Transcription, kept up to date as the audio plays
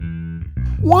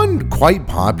One quite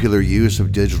popular use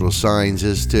of digital signs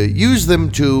is to use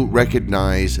them to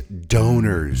recognize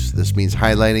donors. This means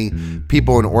highlighting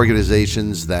people and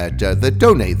organizations that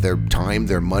donate their time,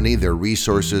 their money, their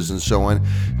resources, and so on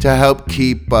to help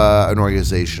keep an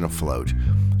organization afloat.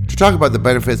 To talk about the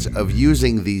benefits of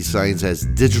using these signs as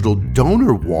digital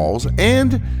donor walls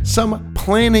and some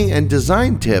planning and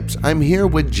design tips, I'm here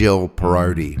with Jill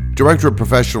Perardi, Director of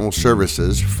Professional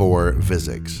Services for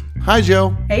Vuzix. Hi,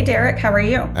 Jill. Hey, Derek. How are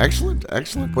you? Excellent.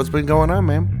 What's been going on,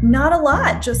 ma'am? Not a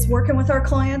lot. Just working with our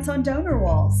clients on donor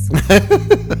walls.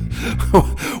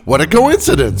 What a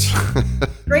coincidence.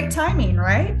 Great timing,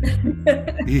 right?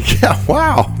 Yeah,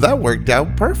 wow. That worked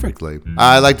out perfectly.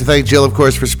 I'd like to thank Jill, of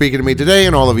course, for speaking to me today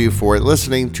and all of you for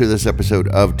listening to this episode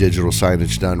of Digital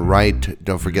Signage Done Right.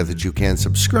 Don't forget that you can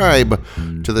subscribe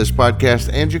to this podcast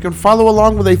and you can follow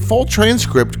along with a full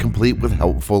transcript complete with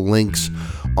helpful links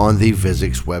on the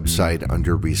Vuzix website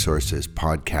under Resources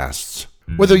Podcasts.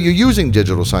 Whether you're using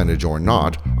digital signage or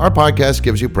not, our podcast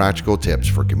gives you practical tips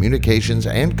for communications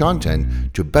and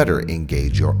content to better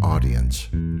engage your audience.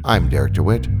 I'm Derek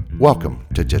DeWitt. Welcome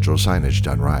to Digital Signage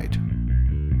Done Right.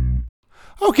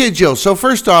 Okay, Jill, so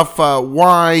first off,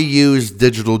 why use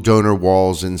digital donor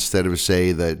walls instead of,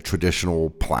 say, the traditional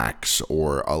plaques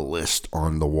or a list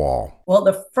on the wall? Well,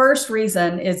 the first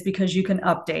reason is because you can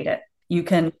update it. You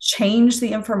can change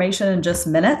the information in just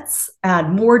minutes, add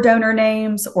more donor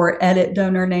names, or edit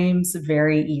donor names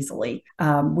very easily.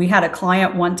 We had a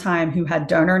client one time who had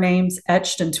donor names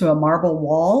etched into a marble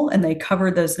wall, and they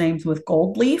covered those names with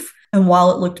gold leaf. And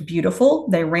while it looked beautiful,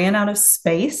 they ran out of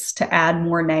space to add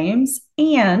more names,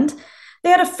 and they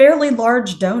had a fairly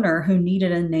large donor who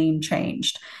needed a name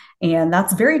changed. And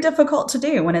that's very difficult to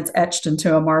do when it's etched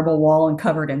into a marble wall and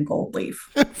covered in gold leaf.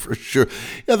 For sure.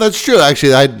 Yeah, that's true.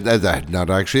 Actually, that had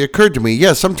not actually occurred to me.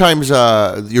 Yeah, sometimes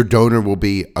your donor will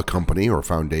be a company or a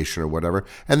foundation or whatever,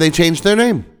 and they change their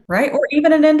name. Right. Or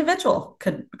even an individual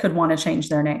could want to change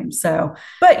their name. So,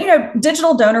 but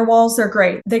digital donor walls are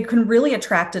great. They can really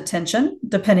attract attention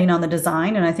depending on the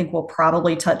design. And I think we'll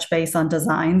probably touch base on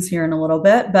designs here in a little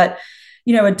bit. But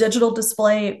a digital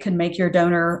display can make your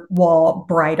donor wall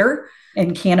brighter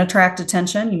and can attract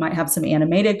attention. You might have some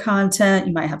animated content.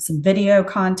 You might have some video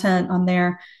content on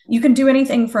there. You can do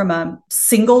anything from a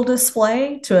single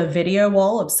display to a video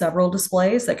wall of several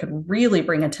displays that could really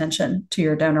bring attention to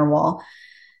your donor wall.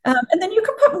 And then you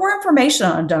can put more information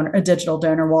on a digital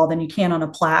donor wall than you can on a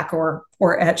plaque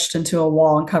or etched into a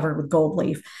wall and covered with gold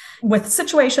leaf. With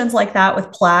situations like that,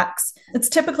 with plaques, it's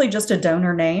typically just a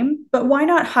donor name, but why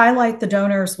not highlight the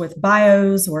donors with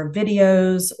bios or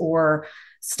videos or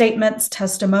statements,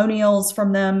 testimonials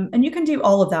from them? And you can do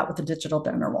all of that with a digital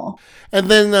donor wall. And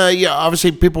then,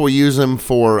 obviously people will use them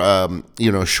for,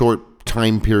 short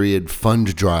time period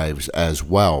fund drives as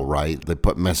well, right? They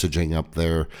put messaging up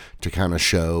there to kind of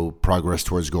show progress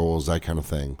towards goals, that kind of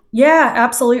thing. Yeah,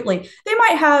 absolutely. They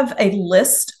might have a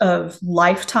list of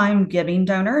lifetime giving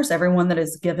donors, everyone that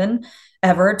has given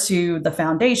ever to the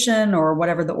foundation or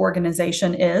whatever the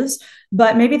organization is.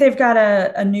 But maybe they've got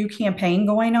a new campaign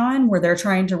going on where they're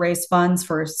trying to raise funds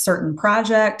for a certain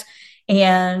project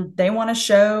and they want to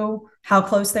show how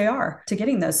close they are to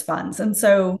getting those funds. And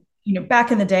so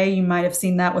back in the day, you might have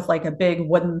seen that with like a big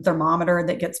wooden thermometer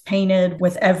that gets painted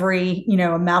with every,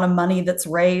 amount of money that's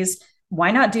raised.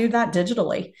 Why not do that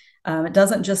digitally? It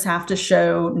doesn't just have to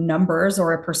show numbers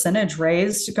or a percentage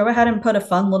raised. Go ahead and put a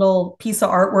fun little piece of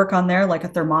artwork on there, like a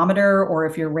thermometer, or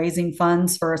if you're raising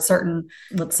funds for a certain,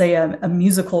 let's say a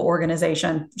musical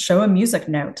organization, show a music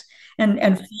note and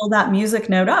fill that music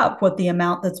note up with the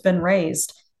amount that's been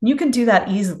raised. You can do that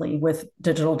easily with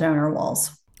digital donor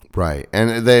walls. Right.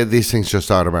 And these things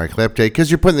just automatically update because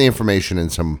you're putting the information in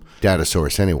some data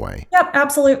source anyway. Yep,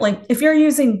 absolutely. If you're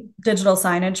using digital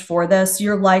signage for this,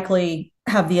 you're likely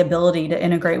have the ability to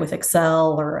integrate with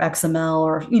Excel or XML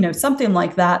or, something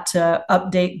like that to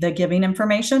update the giving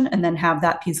information and then have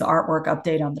that piece of artwork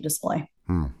update on the display.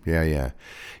 Yeah.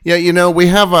 We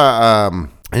have an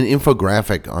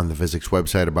infographic on the Vuzix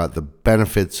website about the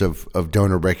benefits of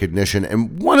donor recognition.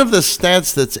 And one of the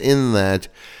stats that's in that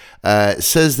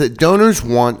says that donors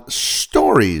want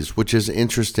stories, which is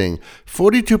interesting.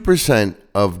 42%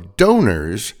 of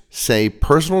donors say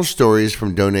personal stories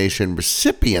from donation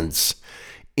recipients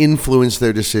influence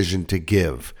their decision to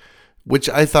give, which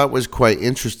I thought was quite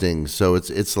interesting. So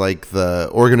it's like the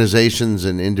organizations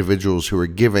and individuals who are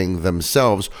giving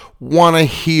themselves want to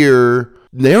hear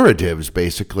narratives,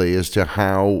 basically, as to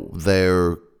how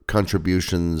their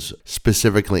contributions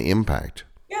specifically impact.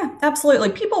 Yeah,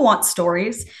 absolutely. People want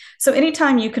stories. So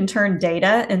anytime you can turn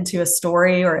data into a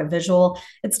story or a visual,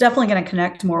 it's definitely going to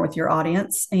connect more with your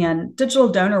audience. And digital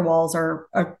donor walls are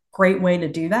a great way to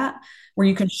do that, where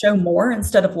you can show more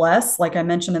instead of less. Like I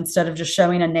mentioned, instead of just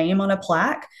showing a name on a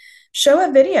plaque, show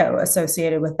a video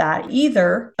associated with that,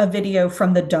 either a video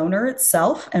from the donor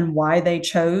itself and why they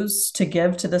chose to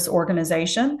give to this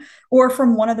organization, or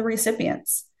from one of the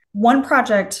recipients. One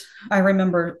project I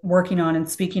remember working on and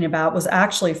speaking about was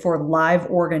actually for live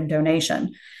organ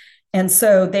donation. And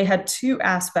so they had two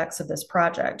aspects of this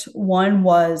project. One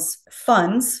was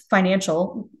funds,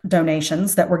 financial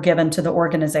donations that were given to the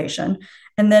organization.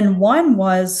 And then one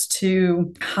was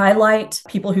to highlight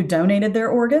people who donated their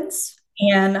organs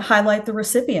and highlight the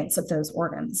recipients of those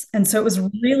organs. And so it was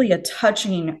really a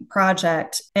touching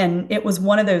project. And it was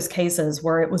one of those cases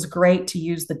where it was great to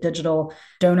use the digital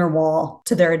donor wall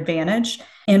to their advantage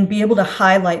and be able to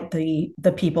highlight the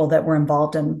people that were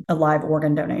involved in a live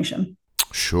organ donation.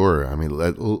 Sure. I mean,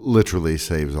 literally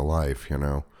saves a life, you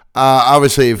know.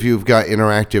 Obviously, if you've got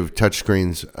interactive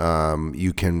touchscreens,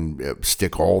 you can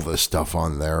stick all this stuff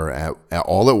on there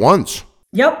all at once.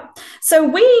 Yep. So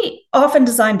we often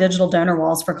design digital donor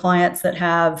walls for clients that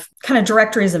have kind of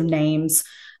directories of names,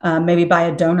 maybe by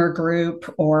a donor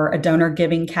group or a donor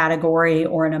giving category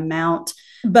or an amount.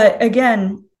 But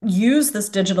again, use this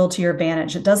digital to your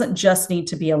advantage. It doesn't just need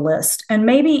to be a list. And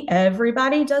maybe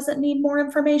everybody doesn't need more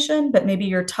information, but maybe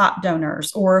your top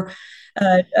donors or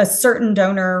a certain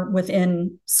donor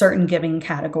within certain giving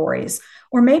categories,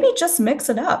 or maybe just mix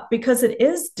it up because it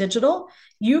is digital.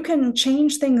 You can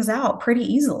change things out pretty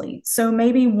easily. So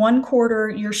maybe one quarter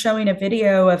you're showing a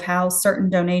video of how certain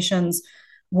donations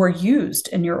were used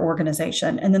in your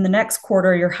organization. And then the next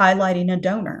quarter you're highlighting a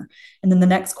donor. And then the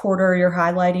next quarter you're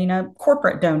highlighting a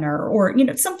corporate donor or,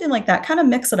 something like that. Kind of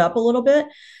mix it up a little bit.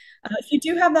 If you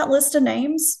do have that list of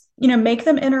names, make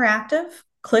them interactive.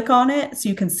 Click on it so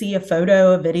you can see a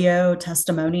photo, a video,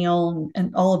 testimonial,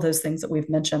 and all of those things that we've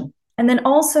mentioned. And then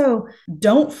also,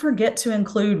 don't forget to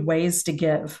include ways to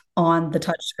give on the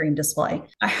touchscreen display.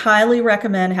 I highly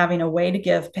recommend having a way to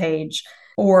give page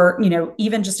or,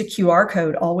 even just a QR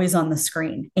code always on the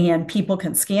screen. And people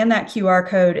can scan that QR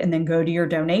code and then go to your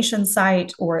donation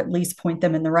site or at least point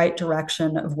them in the right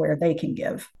direction of where they can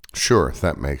give. Sure,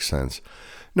 that makes sense.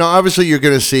 Now, obviously, you're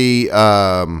going to see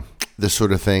this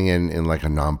sort of thing in like a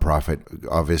nonprofit,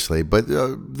 obviously, but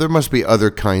there must be other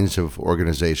kinds of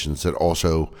organizations that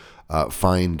also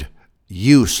find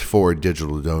use for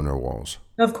digital donor walls.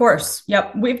 Of course.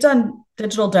 Yep. We've done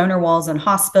digital donor walls in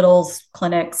hospitals,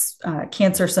 clinics,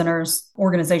 cancer centers,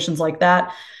 organizations like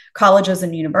that. Colleges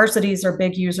and universities are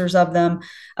big users of them,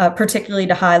 particularly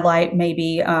to highlight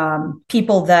maybe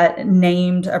people that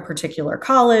named a particular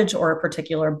college or a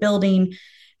particular building.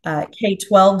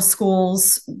 K-12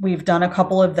 schools, we've done a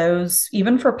couple of those,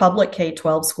 even for public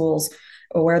K-12 schools,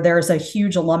 where there's a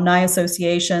huge alumni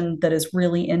association that is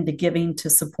really into giving to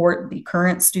support the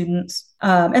current students.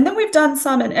 And then we've done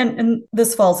some, and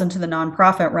this falls into the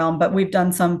nonprofit realm, but we've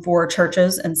done some for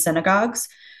churches and synagogues,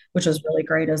 which is really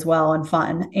great as well and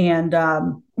fun. And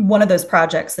one of those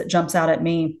projects that jumps out at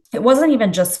me, it wasn't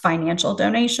even just financial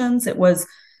donations. It was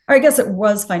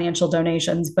financial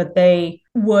donations, but they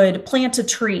would plant a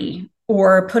tree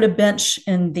or put a bench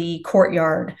in the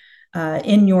courtyard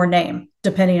in your name,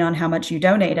 depending on how much you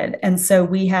donated. And so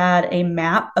we had a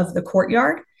map of the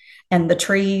courtyard, and the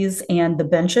trees and the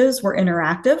benches were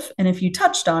interactive. And if you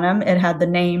touched on them, it had the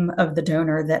name of the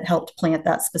donor that helped plant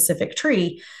that specific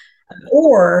tree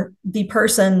or the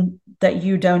person that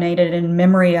you donated in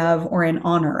memory of or in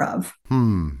honor of.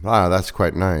 Wow, that's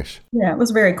quite nice. Yeah, it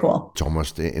was very cool. It's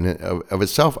almost in of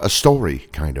itself a story,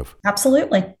 kind of.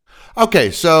 Absolutely.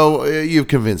 Okay, so you've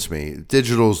convinced me.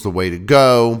 Digital's the way to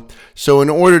go. So in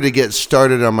order to get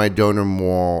started on my donor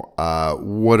wall,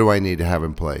 what do I need to have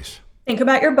in place? Think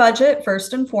about your budget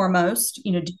first and foremost. Do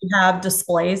you have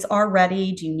displays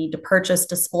already? Do you need to purchase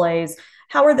displays?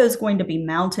 How are those going to be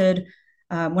mounted?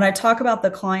 When I talk about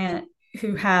the client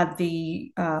who had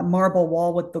the marble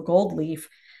wall with the gold leaf,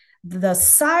 the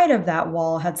side of that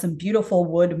wall had some beautiful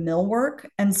wood millwork.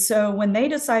 And so when they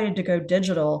decided to go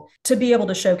digital to be able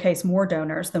to showcase more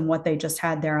donors than what they just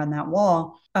had there on that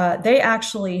wall, they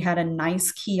actually had a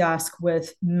nice kiosk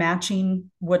with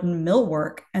matching wooden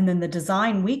millwork. And then the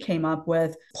design we came up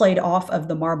with played off of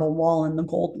the marble wall and the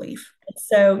gold leaf.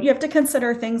 So you have to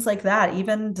consider things like that,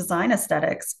 even design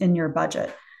aesthetics in your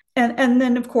budget. And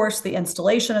then, of course, the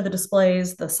installation of the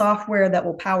displays, the software that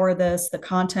will power this, the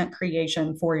content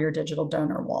creation for your digital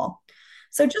donor wall.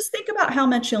 So just think about how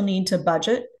much you'll need to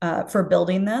budget for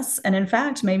building this. And in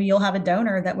fact, maybe you'll have a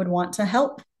donor that would want to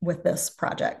help with this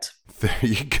project. There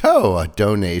you go. A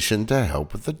donation to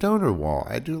help with the donor wall.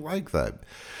 I do like that.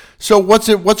 So what's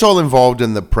all involved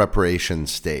in the preparation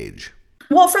stage?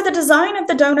 Well, for the design of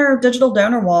the digital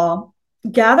donor wall,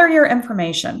 gather your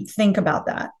information. Think about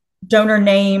that. Donor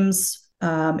names,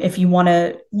 if you want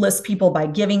to list people by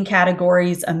giving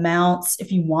categories, amounts,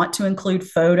 if you want to include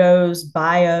photos,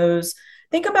 bios,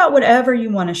 think about whatever you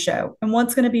want to show and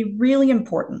what's going to be really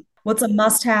important. What's a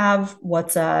must have,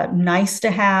 what's a nice to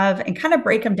have, and kind of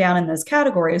break them down in those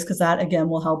categories because that, again,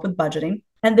 will help with budgeting.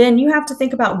 And then you have to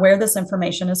think about where this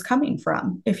information is coming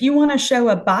from. If you want to show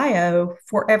a bio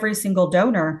for every single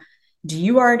donor, do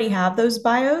you already have those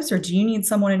bios or do you need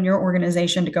someone in your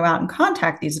organization to go out and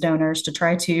contact these donors to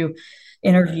try to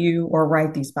interview or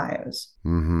write these bios?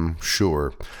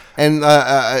 Sure. And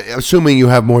assuming you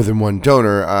have more than one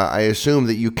donor, I assume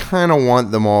that you kind of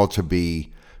want them all to be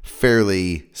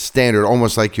fairly standard,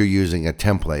 almost like you're using a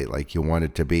template, like you want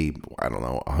it to be, I don't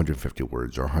know, 150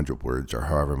 words or 100 words or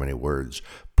however many words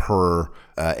per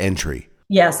entry.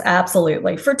 Yes,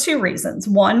 absolutely. For two reasons.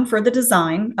 One, for the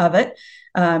design of it.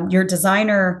 Your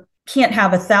designer can't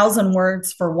have 1,000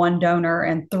 words for one donor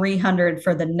and 300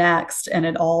 for the next, and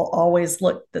it all always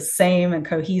look the same and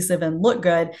cohesive and look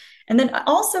good. And then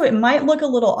also it might look a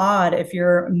little odd if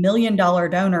your $1 million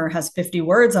donor has 50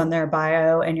 words on their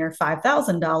bio and your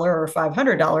 $5,000 or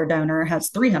 $500 donor has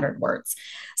 300 words.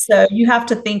 So you have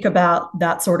to think about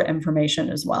that sort of information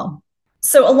as well.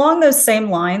 So along those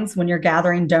same lines, when you're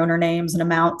gathering donor names and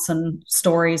amounts and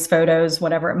stories, photos,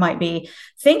 whatever it might be,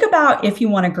 think about if you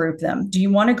want to group them. Do you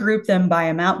want to group them by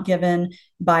amount given,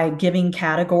 by giving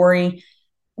category?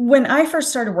 When I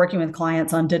first started working with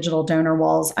clients on digital donor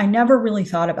walls, I never really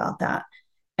thought about that.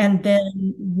 And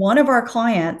then one of our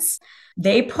clients,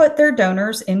 they put their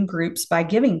donors in groups by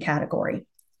giving category.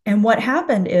 And what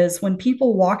happened is when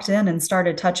people walked in and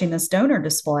started touching this donor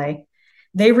display,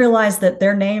 they realized that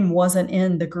their name wasn't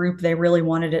in the group they really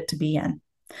wanted it to be in,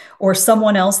 or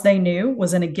someone else they knew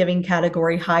was in a giving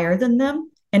category higher than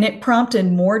them. And it prompted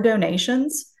more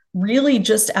donations, really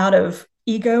just out of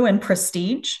ego and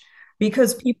prestige,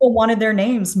 because people wanted their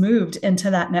names moved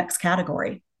into that next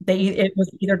category. It was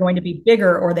either going to be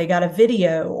bigger or they got a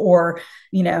video or,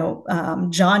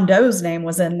 John Doe's name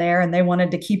was in there and they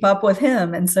wanted to keep up with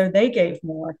him. And so they gave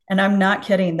more. And I'm not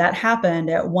kidding. That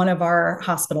happened at one of our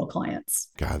hospital clients.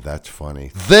 God, that's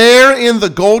funny. They're in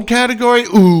the gold category.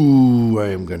 Ooh, I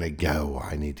am going to go.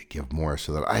 I need to give more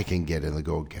so that I can get in the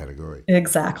gold category.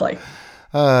 Exactly.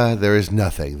 There is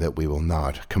nothing that we will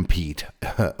not compete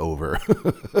over.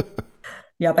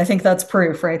 Yep. I think that's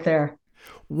proof right there.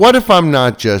 What if I'm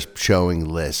not just showing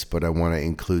lists, but I want to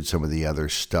include some of the other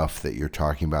stuff that you're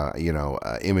talking about,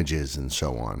 images and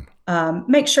so on?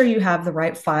 Make sure you have the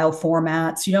right file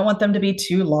formats. You don't want them to be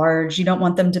too large. You don't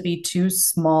want them to be too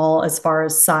small as far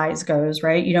as size goes,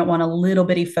 right? You don't want a little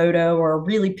bitty photo or a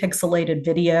really pixelated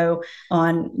video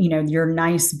on, your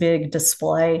nice big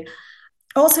display.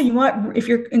 Also, if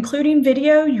you're including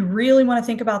video, you really want to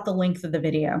think about the length of the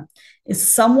video.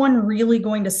 Is someone really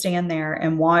going to stand there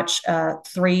and watch a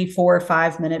 3, 4,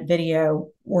 5 minute video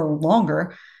or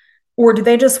longer? Or do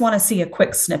they just want to see a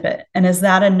quick snippet? And is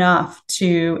that enough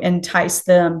to entice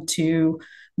them to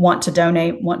want to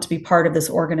donate, want to be part of this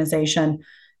organization,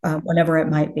 whenever it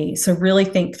might be? So really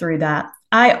think through that.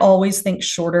 I always think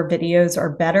shorter videos are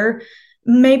better.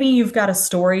 Maybe you've got a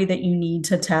story that you need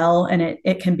to tell and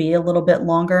it can be a little bit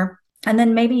longer. And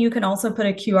then maybe you can also put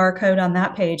a QR code on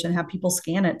that page and have people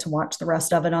scan it to watch the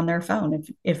rest of it on their phone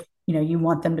if you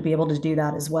want them to be able to do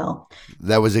that as well.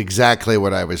 That was exactly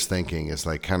what I was thinking, is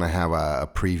like kind of have a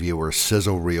preview or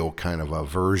sizzle reel kind of a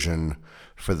version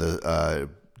for the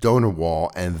donor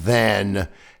wall, and then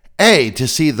to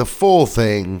see the full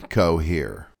thing go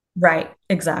here. Right,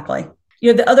 exactly.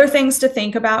 The other things to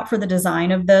think about for the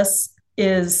design of this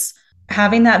is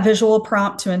having that visual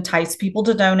prompt to entice people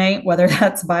to donate, whether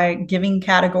that's by giving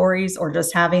categories or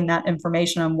just having that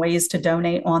information on ways to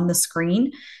donate on the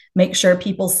screen. Make sure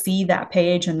people see that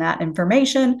page and that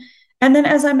information. And then,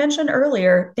 as I mentioned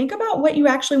earlier, think about what you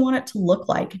actually want it to look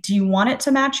like. Do you want it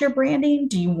to match your branding?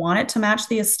 Do you want it to match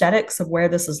the aesthetics of where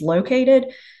this is located?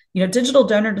 Digital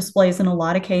donor displays in a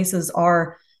lot of cases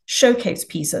are showcase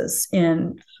pieces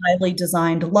in highly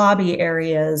designed lobby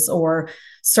areas or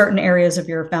certain areas of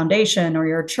your foundation or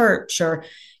your church, or,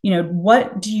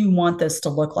 what do you want this to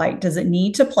look like? Does it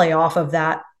need to play off of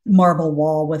that marble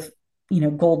wall with,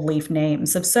 gold leaf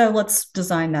names? If so, let's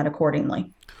design that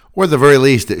accordingly. Or at the very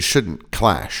least, it shouldn't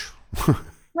clash.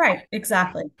 Right,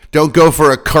 exactly. Don't go for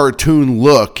a cartoon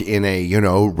look in a,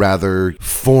 rather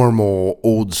formal,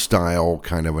 old style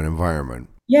kind of an environment.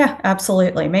 Yeah,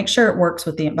 absolutely. Make sure it works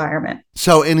with the environment.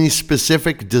 So, any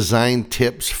specific design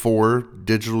tips for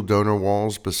digital donor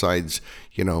walls besides,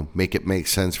 make it make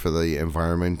sense for the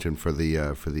environment and for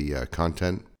the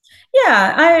content?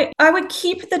 Yeah, I would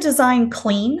keep the design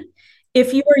clean.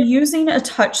 If you are using a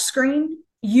touch screen,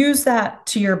 use that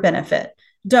to your benefit.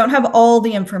 Don't have all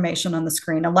the information on the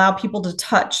screen. Allow people to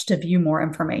touch to view more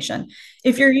information.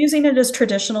 If you're using it as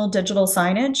traditional digital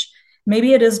signage,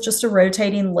 maybe it is just a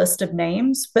rotating list of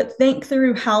names, but think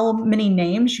through how many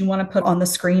names you want to put on the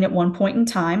screen at one point in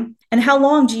time and how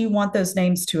long do you want those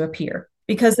names to appear.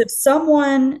 Because if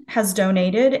someone has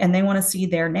donated and they want to see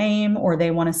their name or they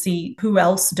want to see who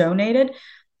else donated,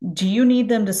 do you need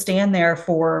them to stand there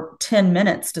for 10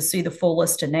 minutes to see the full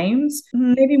list of names?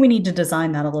 Maybe we need to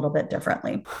design that a little bit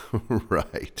differently.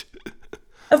 Right.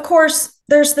 Of course,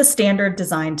 there's the standard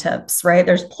design tips, right?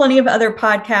 There's plenty of other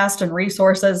podcasts and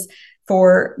resources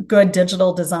for good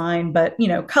digital design, but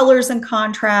colors and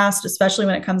contrast, especially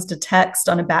when it comes to text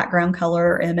on a background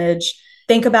color or image.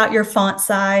 Think about your font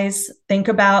size. Think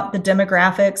about the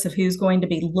demographics of who's going to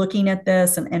be looking at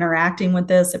this and interacting with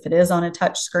this if it is on a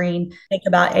touch screen. Think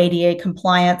about ADA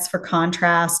compliance for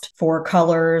contrast, for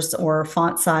colors or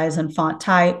font size and font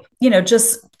type.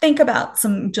 Just think about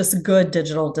some just good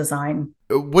digital design.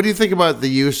 What do you think about the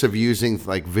use of using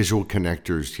like visual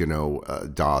connectors,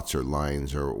 dots or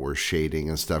lines or shading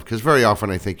and stuff? Because very often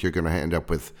I think you're going to end up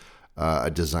with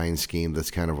a design scheme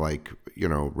that's kind of like,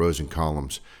 rows and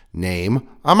columns, name,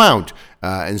 amount,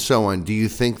 and so on. Do you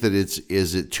think that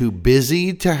is it too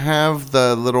busy to have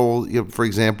the little, for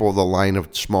example, the line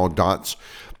of small dots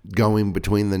going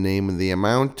between the name and the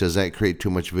amount? Does that create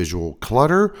too much visual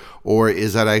clutter, or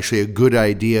is that actually a good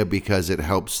idea because it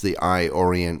helps the eye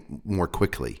orient more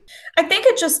quickly? I think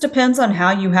it just depends on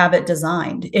how you have it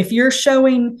designed. If you're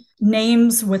showing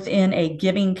names within a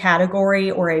giving category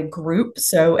or a group,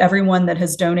 so everyone that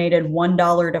has donated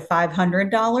 $1 to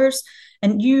 $500,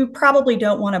 and you probably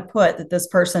don't want to put that this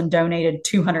person donated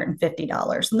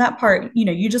 $250. And that part,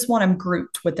 you just want them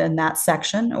grouped within that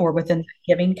section or within the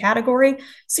giving category.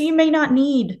 So you may not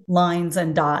need lines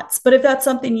and dots, but if that's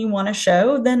something you want to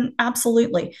show, then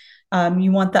absolutely.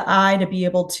 You want the eye to be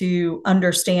able to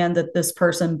understand that this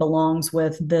person belongs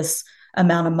with this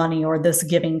amount of money or this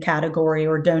giving category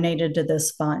or donated to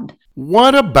this fund.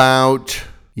 What about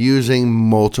using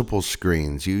multiple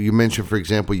screens? You mentioned, for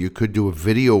example, you could do a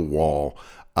video wall.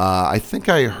 I think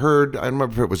I don't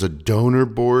remember if it was a donor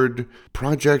board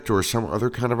project or some other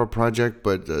kind of a project,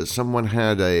 but someone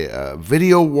had a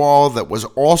video wall that was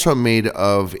also made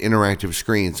of interactive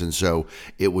screens. And so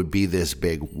it would be this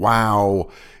big, wow,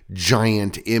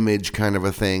 giant image kind of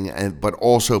a thing. But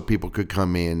also people could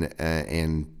come in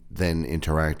and then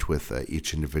interact with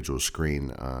each individual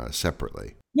screen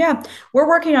separately. Yeah, we're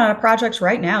working on a project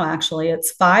right now, actually.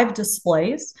 It's 5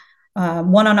 displays,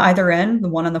 one on either end. The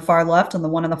one on the far left and the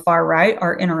one on the far right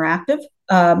are interactive.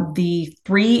 The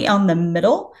 3 on the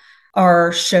middle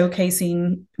are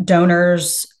showcasing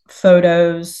donors,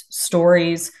 photos,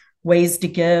 stories, ways to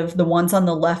give. The ones on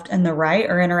the left and the right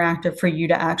are interactive for you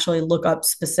to actually look up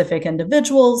specific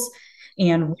individuals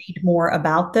and read more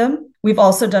about them. We've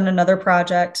also done another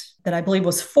project that I believe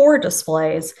was 4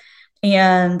 displays,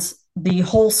 and the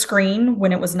whole screen,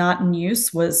 when it was not in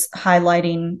use, was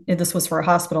highlighting, this was for a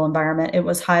hospital environment, it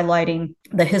was highlighting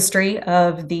the history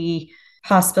of the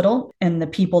hospital and the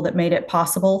people that made it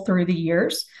possible through the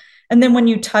years. And then when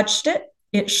you touched it,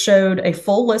 it showed a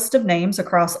full list of names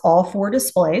across all 4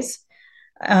 displays.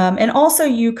 And also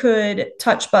you could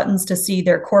touch buttons to see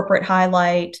their corporate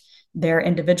highlight, their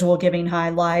individual giving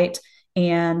highlight,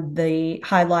 and the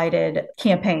highlighted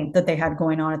campaign that they had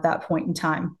going on at that point in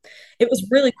time. It was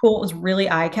really cool. It was really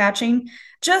eye-catching.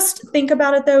 Just think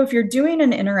about it though, if you're doing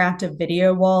an interactive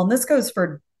video wall, and this goes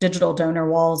for digital donor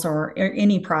walls or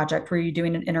any project where you're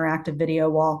doing an interactive video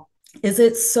wall, is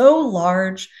it so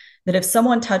large that if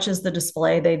someone touches the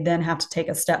display, they then have to take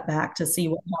a step back to see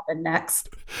what happened next.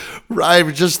 Right, I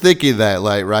was just thinking that,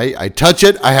 like, right? I touch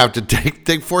it, I have to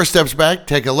take 4 steps back,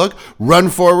 take a look, run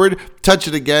forward, touch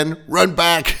it again, run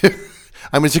back.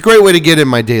 I mean, it's a great way to get in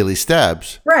my daily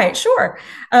steps. Right, sure.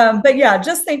 But yeah,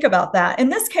 just think about that. In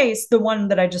this case, the one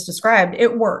that I just described,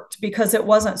 it worked because it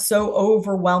wasn't so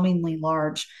overwhelmingly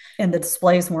large and the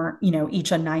displays weren't,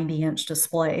 each a 90-inch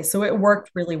display. So it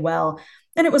worked really well.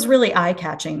 And it was really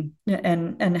eye-catching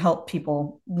and helped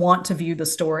people want to view the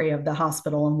story of the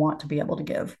hospital and want to be able to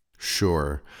give.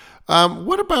 Sure.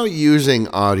 What about using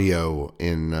audio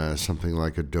in something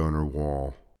like a donor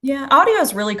wall? Yeah, audio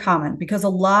is really common because a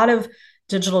lot of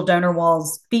digital donor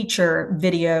walls feature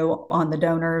video on the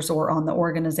donors or on the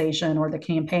organization or the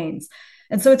campaigns.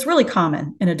 And so it's really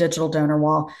common in a digital donor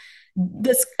wall.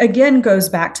 This again goes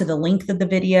back to the length of the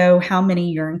video, how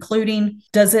many you're including.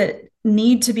 Does it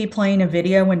need to be playing a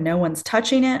video when no one's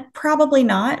touching it? Probably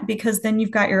not, because then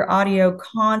you've got your audio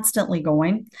constantly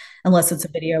going, unless it's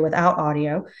a video without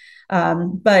audio.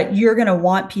 But you're going to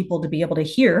want people to be able to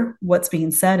hear what's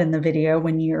being said in the video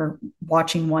when you're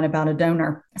watching one about a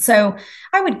donor. So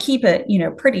I would keep it,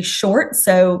 pretty short,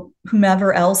 so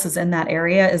whomever else is in that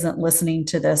area isn't listening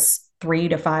to this 3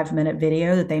 to 5 minute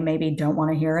video that they maybe don't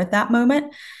want to hear at that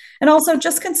moment. And also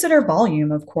just consider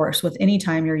volume, of course, with any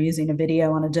time you're using a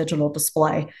video on a digital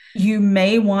display. You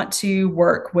may want to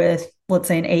work with, let's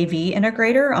say, an AV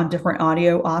integrator on different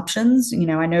audio options.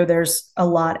 I know there's a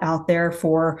lot out there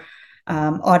for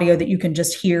audio that you can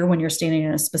just hear when you're standing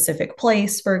in a specific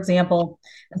place, for example.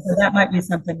 And so that might be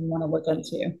something you want to look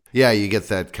into. Yeah, you get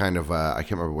that kind of, I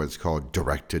can't remember what it's called,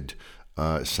 directed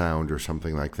sound or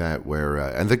something like that, where,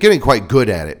 and they're getting quite good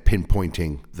at it,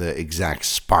 pinpointing the exact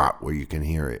spot where you can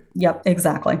hear it. Yep,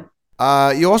 exactly.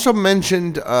 You also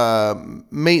mentioned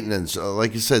maintenance.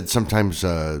 Like you said, sometimes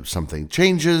something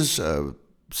changes.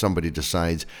 Somebody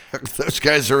decides, those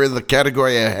guys are in the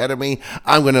category ahead of me,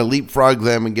 I'm going to leapfrog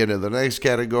them and get into the next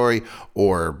category,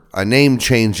 or a name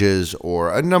changes,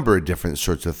 or a number of different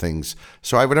sorts of things.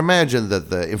 So I would imagine that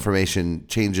the information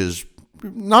changes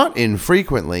not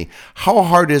infrequently. How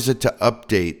hard is it to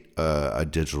update a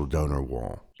digital donor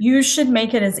wall? You should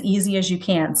make it as easy as you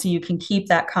can so you can keep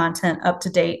that content up to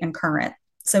date and current.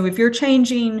 So if you're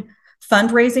changing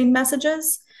fundraising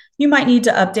messages, you might need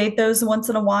to update those once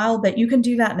in a while, but you can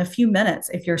do that in a few minutes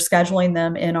if you're scheduling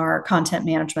them in our content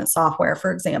management software,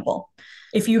 for example.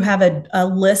 If you have a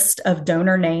list of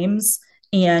donor names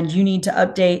and you need to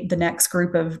update the next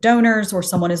group of donors, or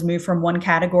someone has moved from one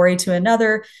category to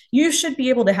another, you should be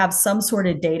able to have some sort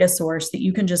of data source that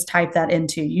you can just type that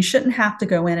into. You shouldn't have to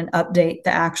go in and update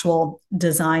the actual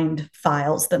designed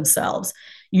files themselves.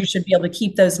 You should be able to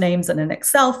keep those names in an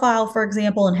Excel file, for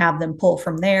example, and have them pull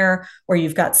from there, or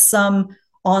you've got some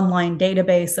online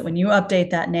database that when you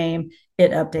update that name,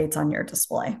 it updates on your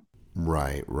display.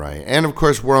 Right. And of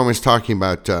course, we're always talking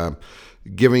about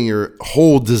giving your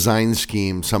whole design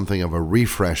scheme something of a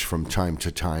refresh from time to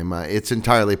time. It's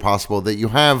entirely possible that you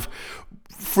have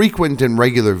frequent and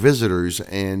regular visitors,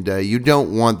 and you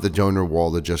don't want the donor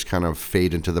wall to just kind of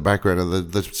fade into the background.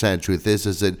 And the sad truth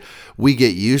is that we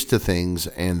get used to things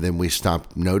and then we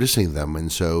stop noticing them.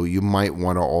 And so you might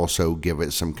want to also give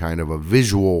it some kind of a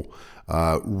visual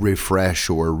refresh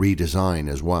or redesign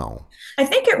as well. I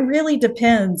think it really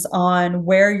depends on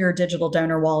where your digital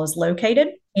donor wall is located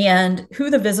and who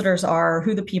the visitors are,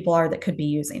 who the people are that could be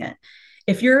using it.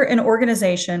 If you're an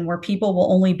organization where people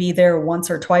will only be there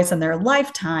once or twice in their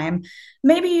lifetime,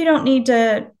 maybe you don't need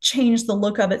to change the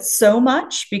look of it so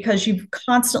much because you've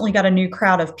constantly got a new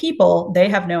crowd of people. They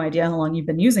have no idea how long you've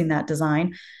been using that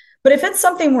design. But if it's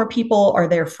something where people are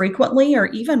there frequently or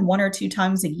even 1 or 2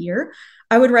 times a year,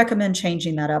 I would recommend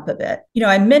changing that up a bit.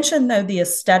 I mentioned, though, the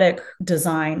aesthetic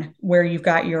design where you've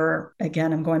got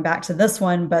again, I'm going back to this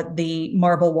one, but the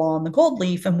marble wall and the gold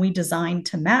leaf, and we designed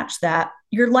to match that.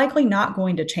 You're likely not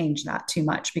going to change that too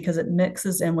much because it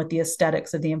mixes in with the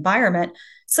aesthetics of the environment.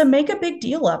 So make a big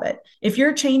deal of it. If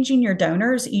you're changing your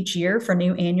donors each year for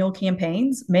new annual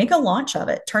campaigns, make a launch of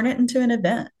it, turn it into an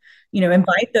event.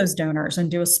 Invite those donors and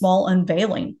do a small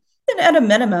unveiling. And at a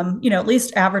minimum, at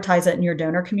least advertise it in your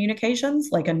donor communications,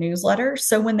 like a newsletter.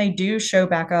 So when they do show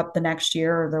back up the next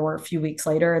year or a few weeks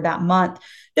later or that month,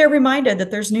 they're reminded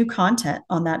that there's new content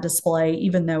on that display,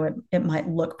 even though it might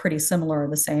look pretty similar or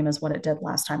the same as what it did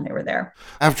last time they were there.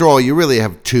 After all, you really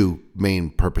have 2 main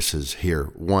purposes here.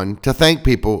 1, to thank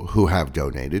people who have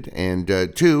donated, and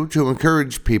 2, to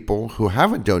encourage people who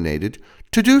haven't donated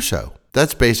to do so.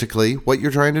 That's basically what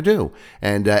you're trying to do.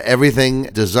 And everything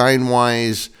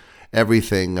design-wise,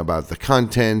 everything about the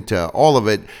content, all of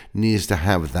it needs to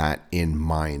have that in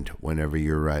mind whenever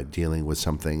you're dealing with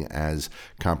something as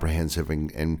comprehensive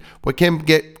and what can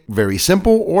get very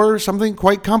simple or something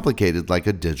quite complicated like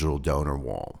a digital donor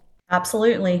wall.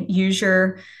 Absolutely. Use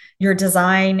your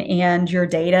design and your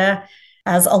data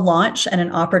as a launch and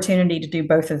an opportunity to do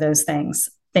both of those things.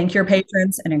 Thank your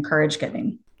patrons and encourage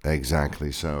giving.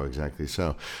 Exactly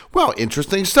so. Well,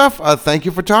 interesting stuff. Thank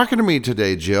you for talking to me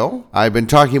today, Jill. I've been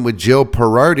talking with Jill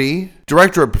Perardi,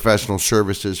 Director of Professional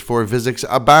Services for Vuzix,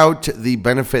 about the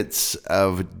benefits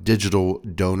of digital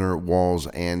donor walls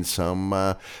and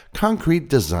some concrete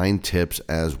design tips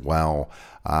as well.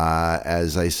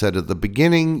 As I said at the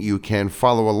beginning, you can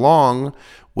follow along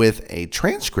with a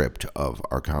transcript of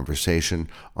our conversation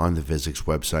on the Visix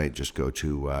website. Just go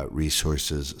to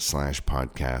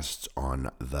resources/podcasts on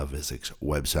the Visix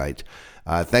website.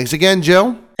 Thanks again,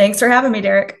 Jill. Thanks for having me,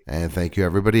 Derek. And thank you,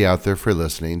 everybody out there, for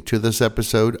listening to this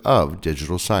episode of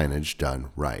Digital Signage Done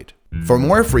Right. For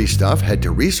more free stuff, head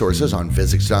to resources on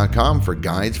Visix.com for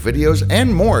guides, videos,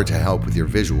 and more to help with your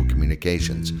visual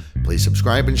communications. Please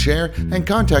subscribe and share, and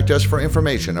contact us for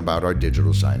information about our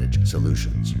digital signage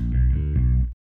solutions.